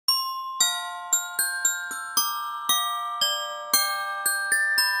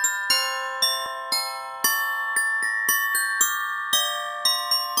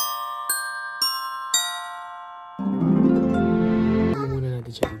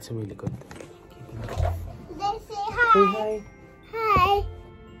dito sa may likod. Say hi. Say hi. Hi.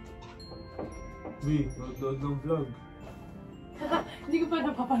 Uy, nood ng vlog. Hindi ko pa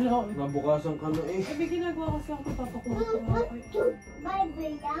napapanood. Nabukasan ka na eh. Sabi ginagawa kasi ako papakuha ko. Bye,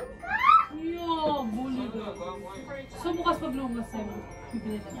 Bianca. Yeah, bully ka. So bukas pa Vlogmas tayo.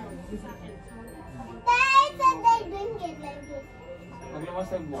 Bibili na ako. They said they drink it like this. Pag lumas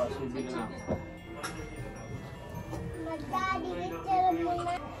tayo bukas, bibili na ako. Mag-daddy, picture mo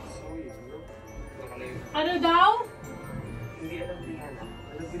na. Ano daw? Hindi alam ni Hana.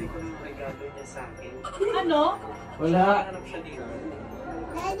 Nabili ko ng regalo niya sa akin. Ano? Wala.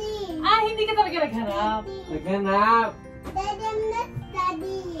 Daddy. Hindi ka talaga naghanap. Naghanap. Daddy, I'm not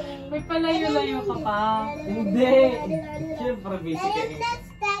studying. May palayo-layo ka pa. Hindi. Siyempre, busy ka I'm eh. not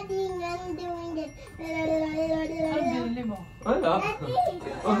studying. I'm doing it. Ano binili mo? Wala.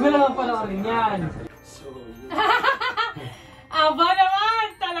 Huwag mo lang panoorin yan. Aba naman!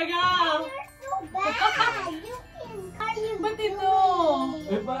 Talaga! You're so bad. You can call you. Ba't ito?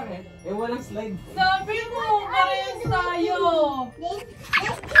 Eh bakit? Eh walang slide. Sabi mo, parehas tayo!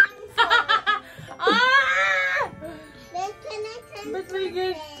 Ah! Then can I turn Ba't may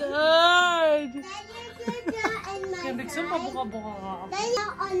ganyan? Then you Kaya Bigson, can draw on my side. pabuka-buka ka. Then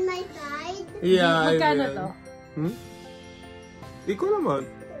you're on my side. Yeah, Magkano to? Ikaw naman.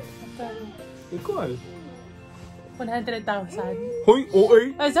 Equal. 100,000. Hoy,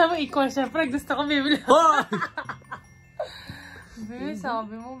 OA! Ay, sabi mo, equal. Siyempre, gusto ko bibili. Hoy! Babe,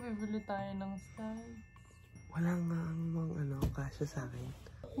 sabi mo, bibili tayo ng style. Wala nga ang kasya sa akin.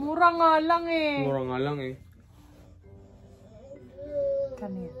 Mura nga lang eh. Mura nga lang eh.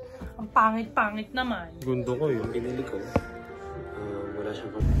 Kanina. Ang pangit-pangit naman. Gundo ko yung binili ko. Wala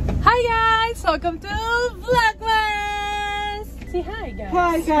siyang Hi guys! Welcome to Vlogmas! Say hi guys!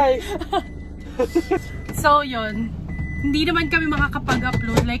 Hi guys! So yun, hindi naman kami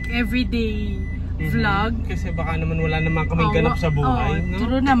makakapag-upload like everyday vlog. Kasi baka naman wala naman kaming ganap sa buhay. No?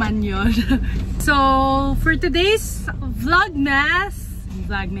 True naman yun. So for today's Vlogmas,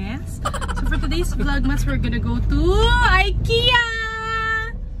 so for today's Vlogmas, we're gonna go to IKEA!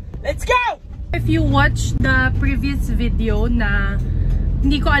 Let's go! If you watch the previous video na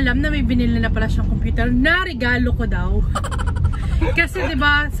hindi ko alam na may binili na pala siyang computer na regalo ko daw. Kasi 'di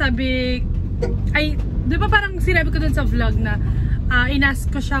ba sabi ay 'di ba parang sinabi ko dun sa vlog na inask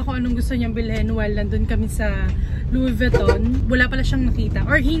ko siya kung anong gusto niyang bilhin while nandun kami sa Louis Vuitton. Wala pala siyang nakita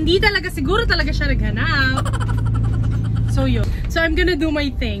or hindi talaga siguro talaga siya naghanap. So yun. So I'm gonna do my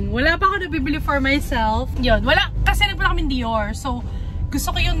thing. Wala pa ako nabibili for myself. Yun. Wala kasi nagpala kami Dior. So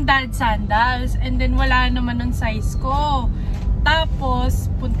gusto ko yung dad sandals and then wala naman ng size ko. Tapos,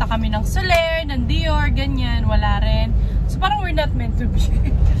 punta kami ng Soler, ng Dior, ganyan, wala rin. So, parang we're not meant to be.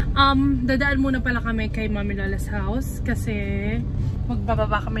 Dadaan muna pala kami kay Mami Lola's house kasi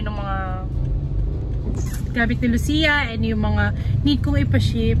magbababa kami ng mga gamit ni Lucia and yung mga need kong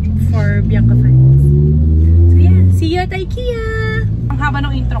ipaship for Bianca Fines. So, yeah. See you at IKEA! Ang haba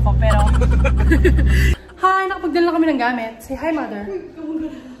ng intro ko, pero... Hi! Nakapagdala kami ng gamit. Say hi, mother.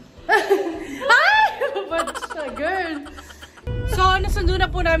 Hi! Ba't siya, girl? So, nasundo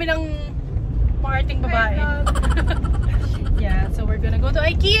na po namin ng parting babae. Yeah, so we're gonna go to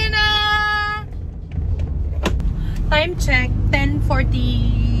IKEA na! Time check,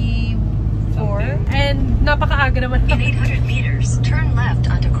 10:44. And napakaaga naman. In 800 meters, turn left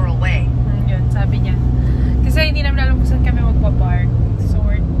onto Coral Way. Yun, sabi niya. Kasi hindi namin alam kung saan kami magpa-park. So,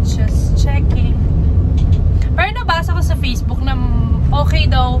 we're just checking. Pero nabasa ko sa Facebook na okay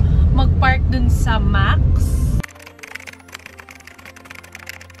daw mag-park dun sa Max.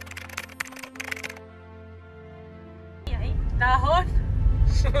 Dahon.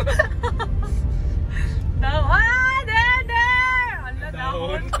 Dahon. There. Ala,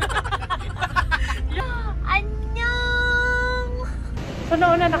 dahon. Annyeong. So,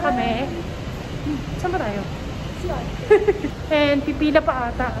 nauna na kami. Saan ba tayo? And pipila pa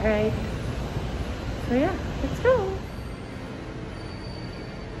ata, right? So, yeah. Let's go.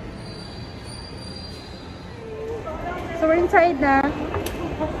 So, we're inside na.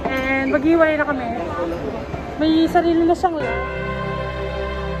 And maghiwalay na kami. May sarili na siyang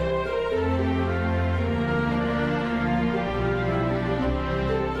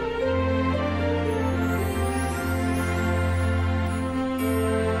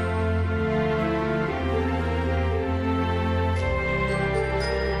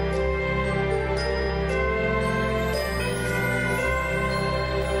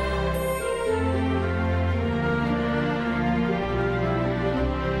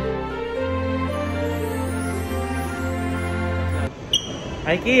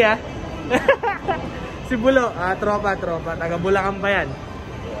IKEA. Si Bulo, tropa. Taga Bulacan pa yan.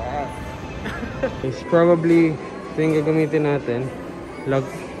 It's probably ito yung gagamitin natin.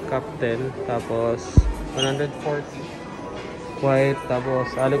 Ligkapten. Tapos 140 white. Tapos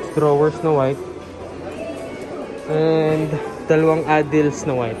Alex drawers na white. And dalawang adils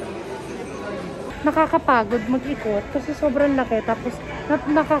na white. Nakakapagod mag-ikot kasi sobrang laki. Tapos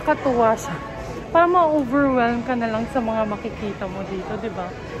nakakatuwa siya. Para ma-overwhelm ka na lang sa mga makikita mo dito, di ba?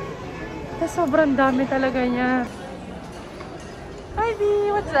 Kasi sobrang dami talaga niya. Hi,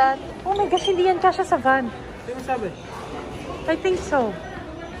 B! What's that? Oh my gosh, hindi yan kasha sa van. Sino sabi? I think so.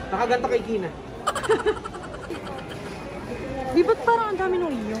 Nakaganta kay Kina. Di ba't parang ang dami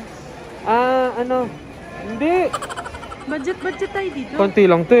ng iyo? Ano? Hindi. Budget tayo dito. Konti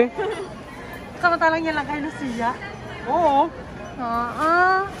lang to eh. Samantalang niya lang kayo na siya. Oo.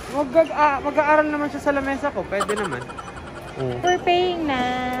 Mag-aaral naman siya sa lamesa ko. Pwede naman. We're paying na.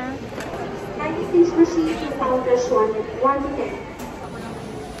 Kindly please proceed to counters 1 to 10.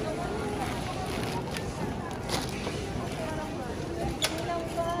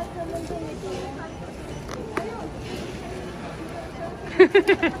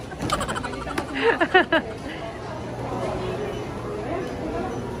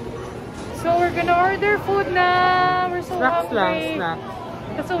 So we're gonna order food na. We're so Snacks lang, hungry. snack.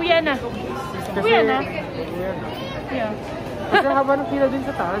 Kasi uwian na. Uwian na? Yeah. Kasi haba ng pila din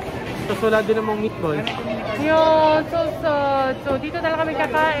sa taas. Tapos wala din namang meatballs. Yun, so sad. So dito na lang kami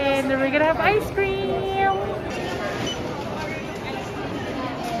kakain. Then we're gonna have ice cream.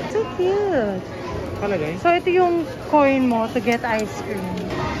 So cute. Palagay. So ito yung coin mo to get ice cream.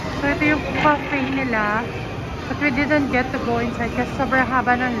 So ito yung cafe nila. But we didn't get to go inside kasi sobrang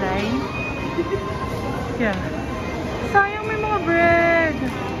haba ng line. Yeah. Sayang may mga bread.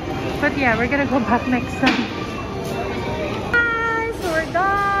 But yeah, we're gonna go back next time. Hi! So we're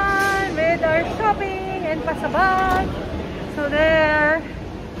done with our shopping and pasabag. So there.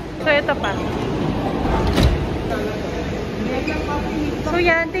 So ito pa. So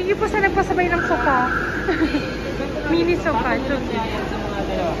yan, thank you po sa nagpasabay ng sofa. Mini sofa. So cute.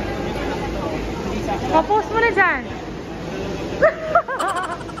 Post mo na dyan.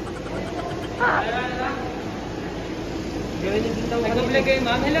 Nag-vlog kayo,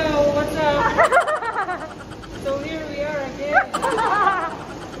 ma'am. Hello, what's up? So here we are again.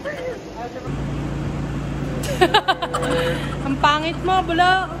 Ang pangit mo,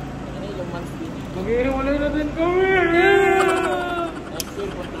 bula. Mag-iiwalay na din kami.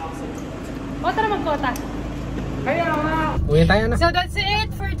 O, tara magkota. Kaya nga. Uwi tayo na. So that's it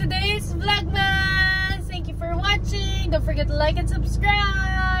for today's Vlogmas. Thank you for watching. Don't forget to like and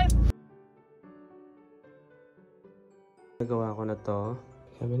subscribe. Nagawa ko na to.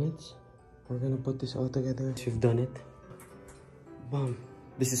 Cabinets. We're gonna put this all together. We've done it. Boom.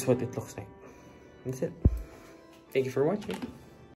 This is what it looks like. That's it. Thank you for watching.